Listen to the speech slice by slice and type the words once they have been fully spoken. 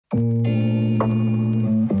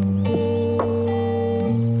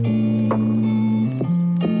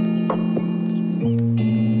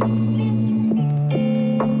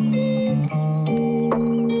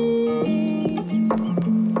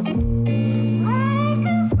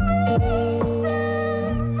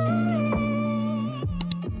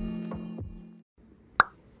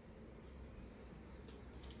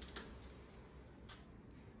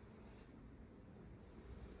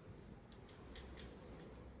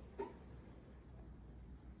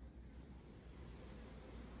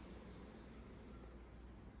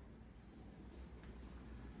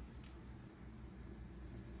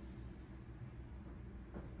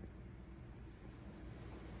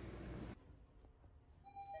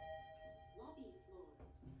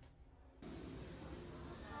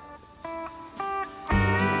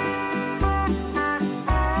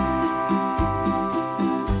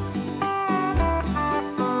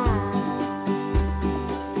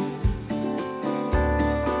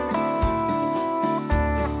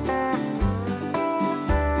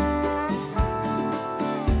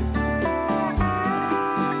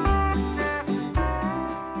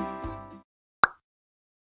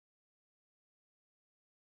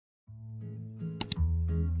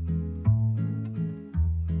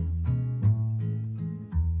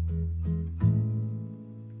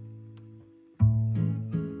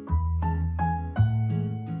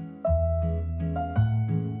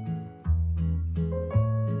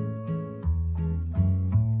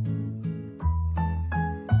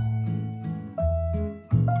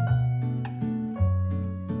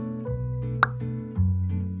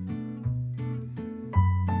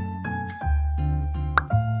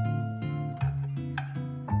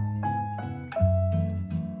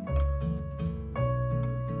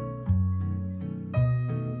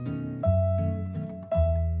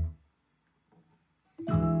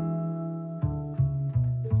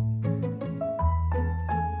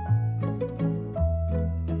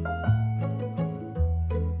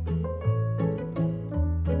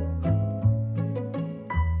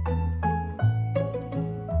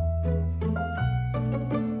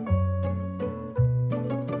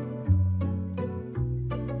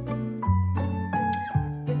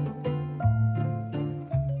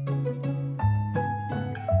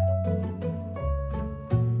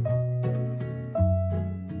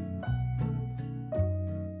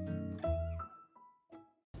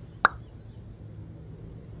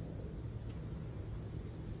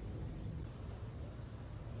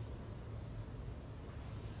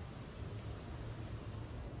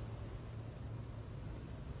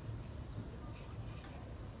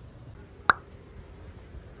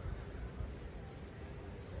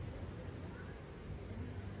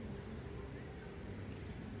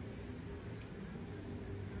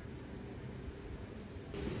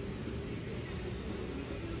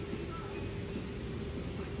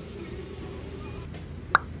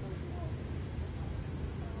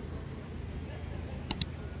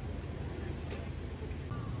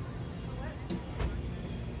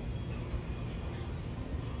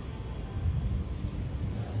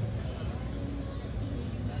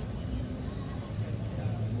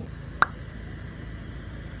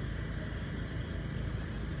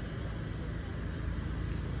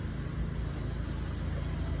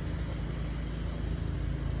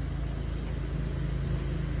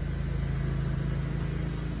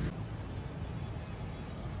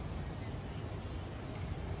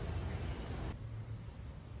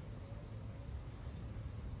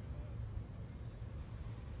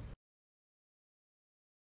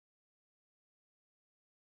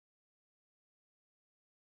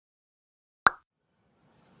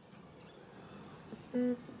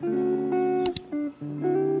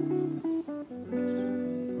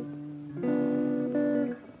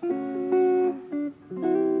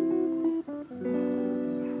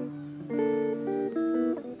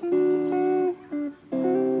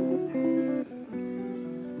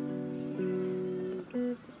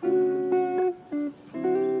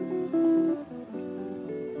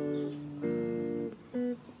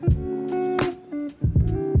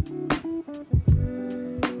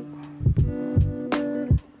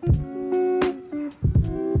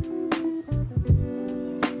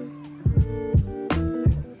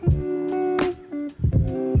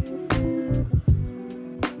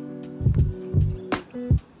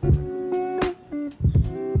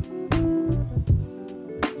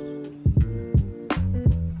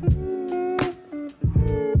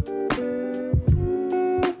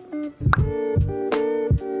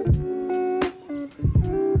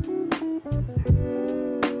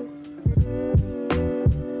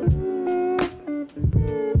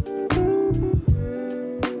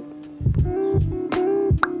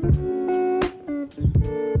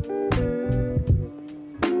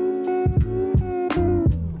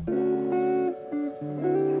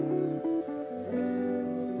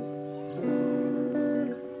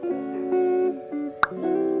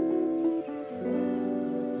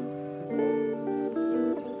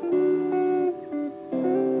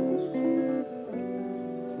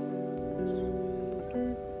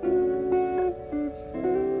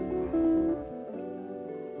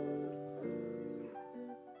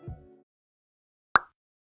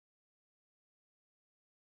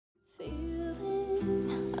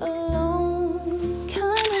Feeling alone,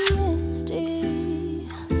 kinda misty,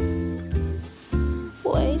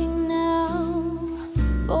 waiting now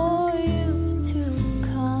for you to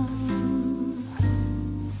come.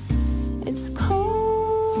 It's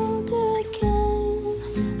cold again,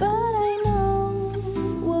 but I know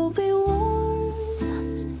we'll be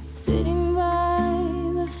warm, sitting by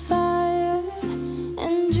the fire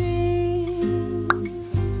and dream.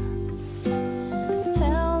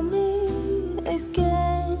 Tell me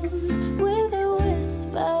again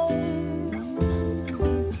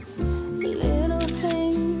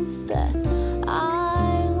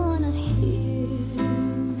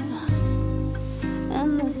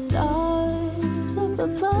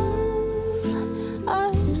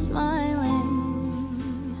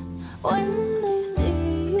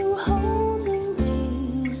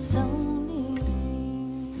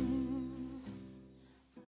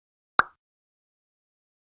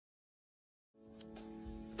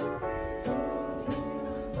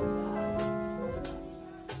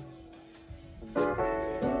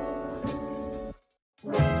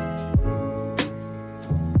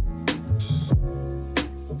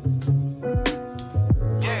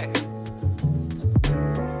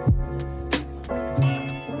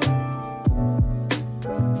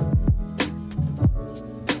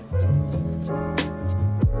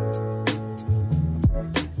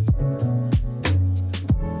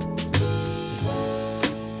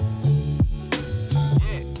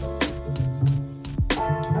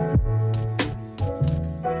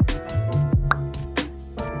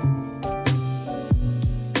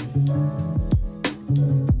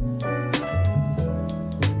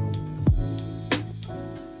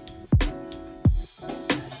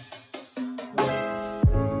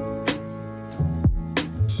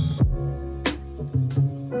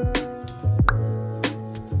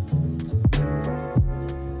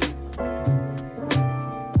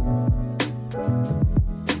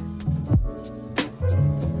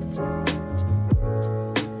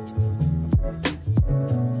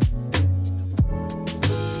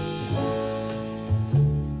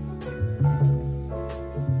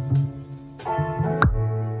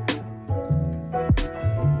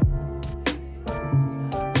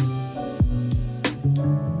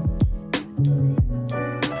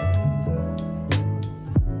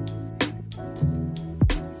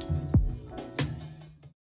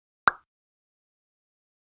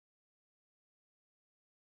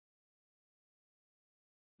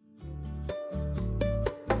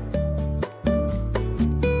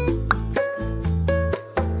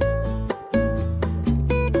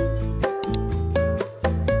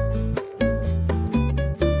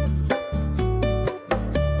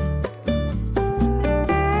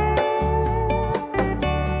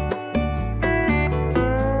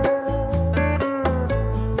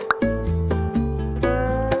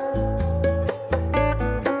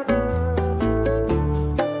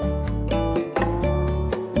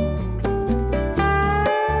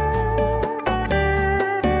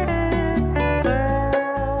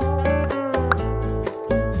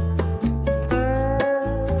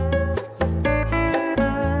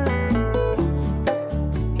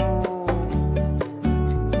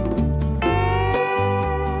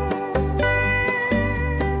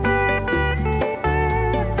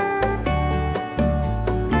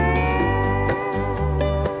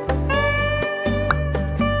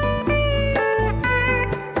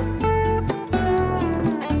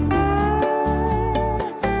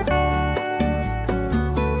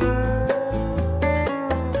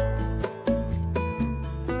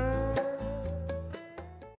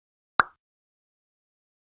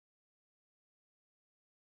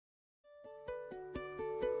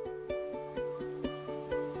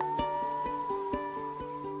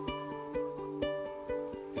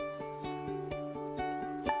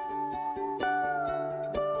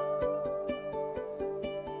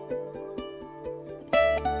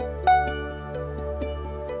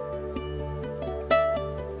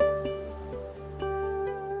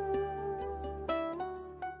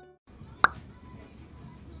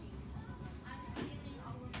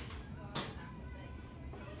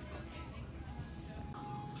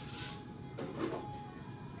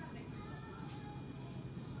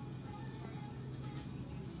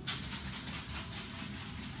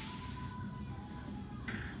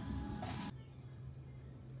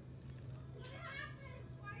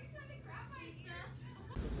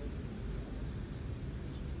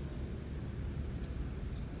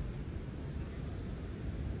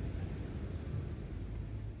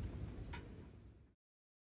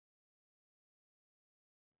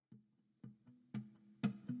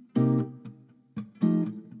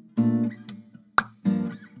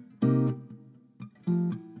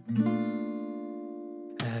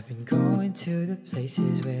going to the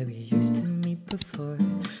places where we used to meet before.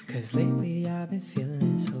 Cause lately I've been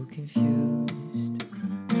feeling so confused.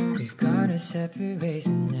 We've gone our separate ways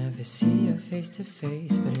and never see her face to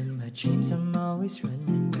face. But in my dreams I'm always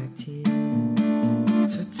running back to you.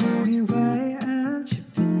 So tell me why I'm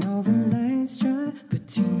tripping over lines drawn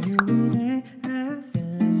between you and I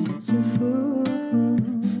feel like such a fool.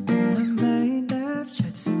 In my mind I've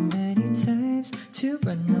tried so many times to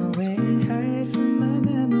run away and hide from my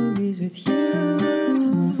memories with you.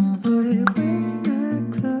 But when I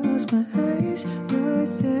close my eyes, you're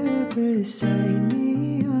there beside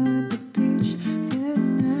me on the beach that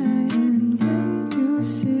night. And when you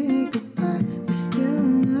say goodbye, it's still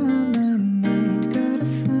on my mind. Gotta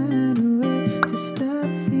find a way to stop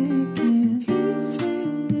thinking.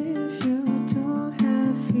 Even if you don't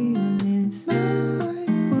have feelings, my heart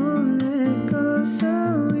won't let go so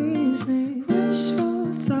easily.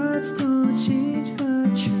 Wishful thoughts don't change the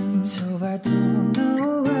truth. So I don't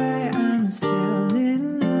know why I'm still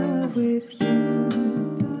in love with you.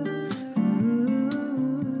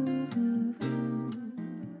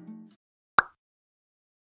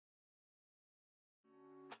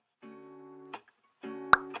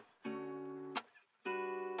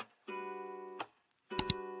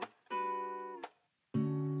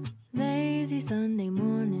 Lazy Sunday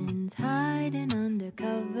mornings, hiding under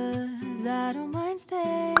covers. I don't mind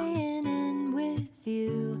staying in with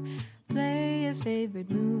you. Play your favorite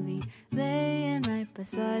movie, laying right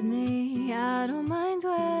beside me. I don't mind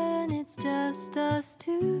when it's just us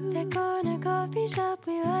two. That corner coffee shop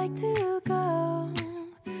we like to go.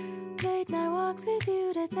 Late night walks with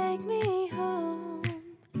you to take me home.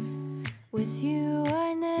 With you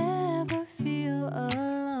I never feel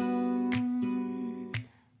alone.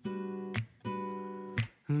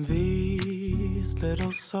 These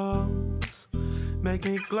little songs make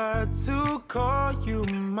me glad to call you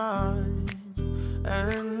mine.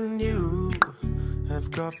 And you have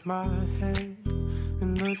got my head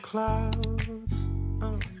in the clouds.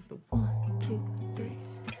 1, 2, 3.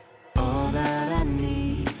 All that I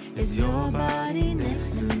need is your body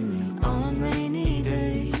next to me on rainy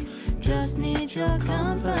days. Just need your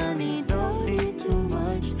company, don't need too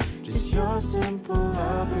much. Just your simple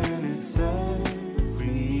love and it's everything.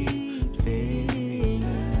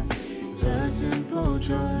 The simple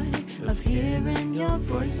joy of hearing your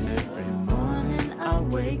voice every morning. I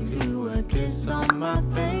wake to a kiss on my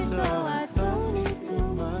face. So I don't need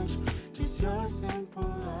too much. Just your simple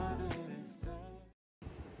love and it's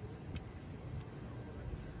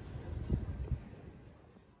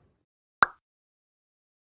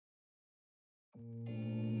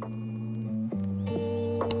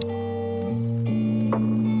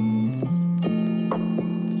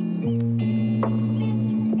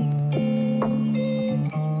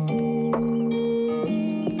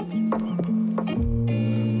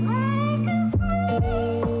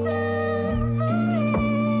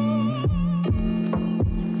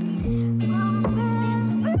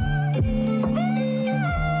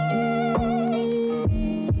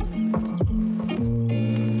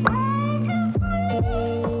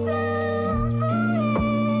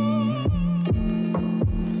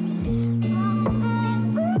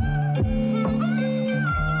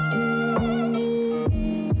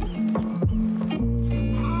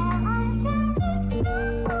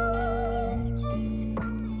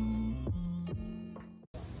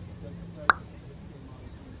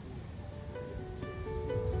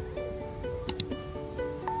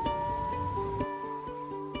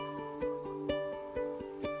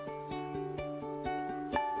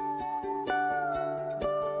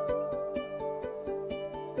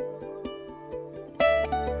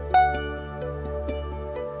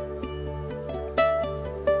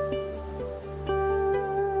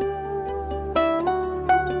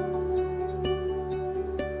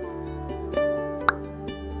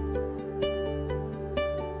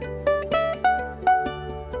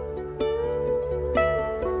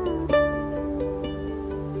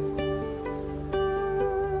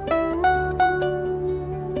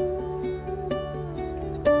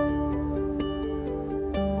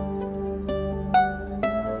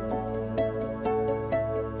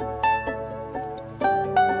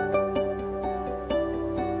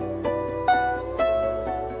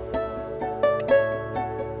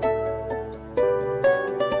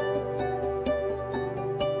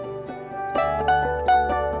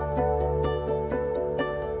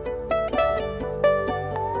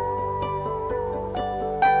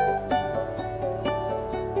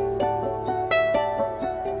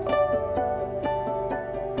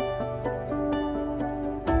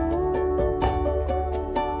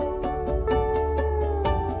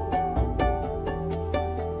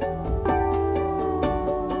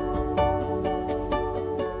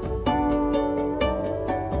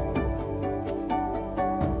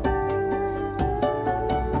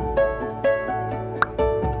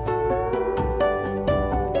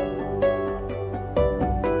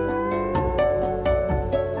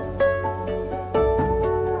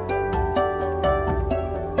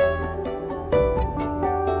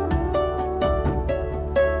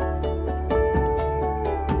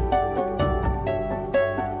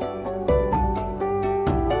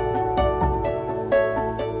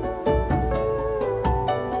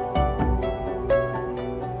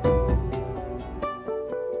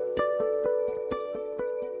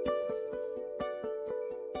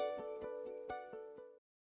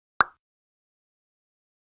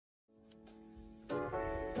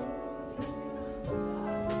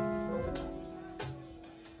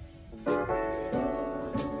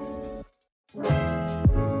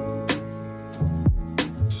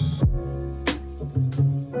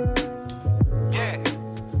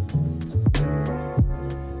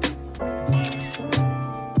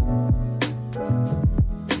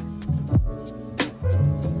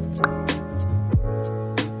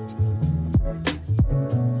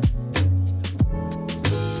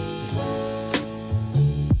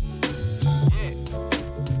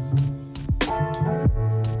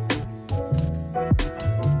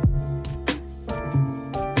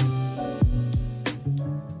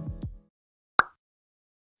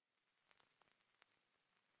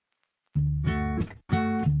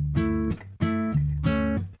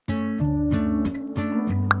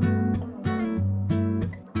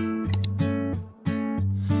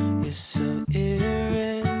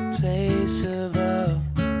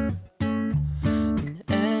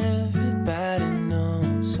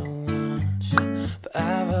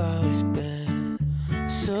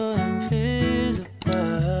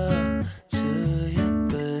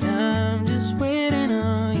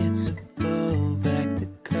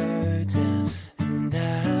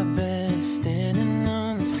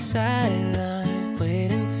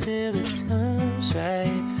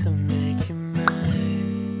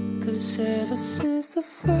since the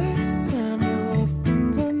first time you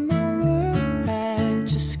opened up my world, I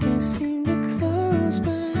just can't seem to close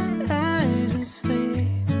my eyes and sleep.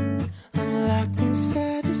 I'm locked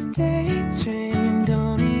inside this daydream,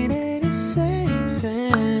 don't need any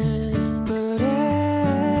saving. But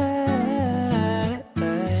I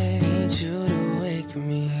need you to wake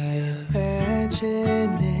me up.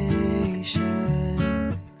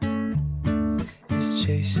 Imagination is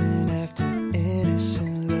chasing after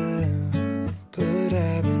innocent love, but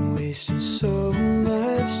I've been wasting so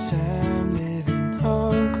much time living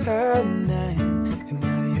on cloud nine. Am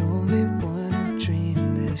I the only one who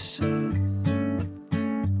dreamed this up?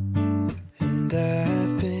 And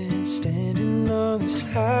I've been standing on these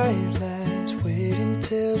highlights, waiting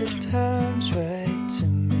till the time's right to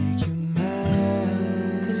make you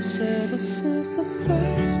mine. 'Cause ever since the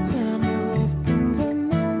first time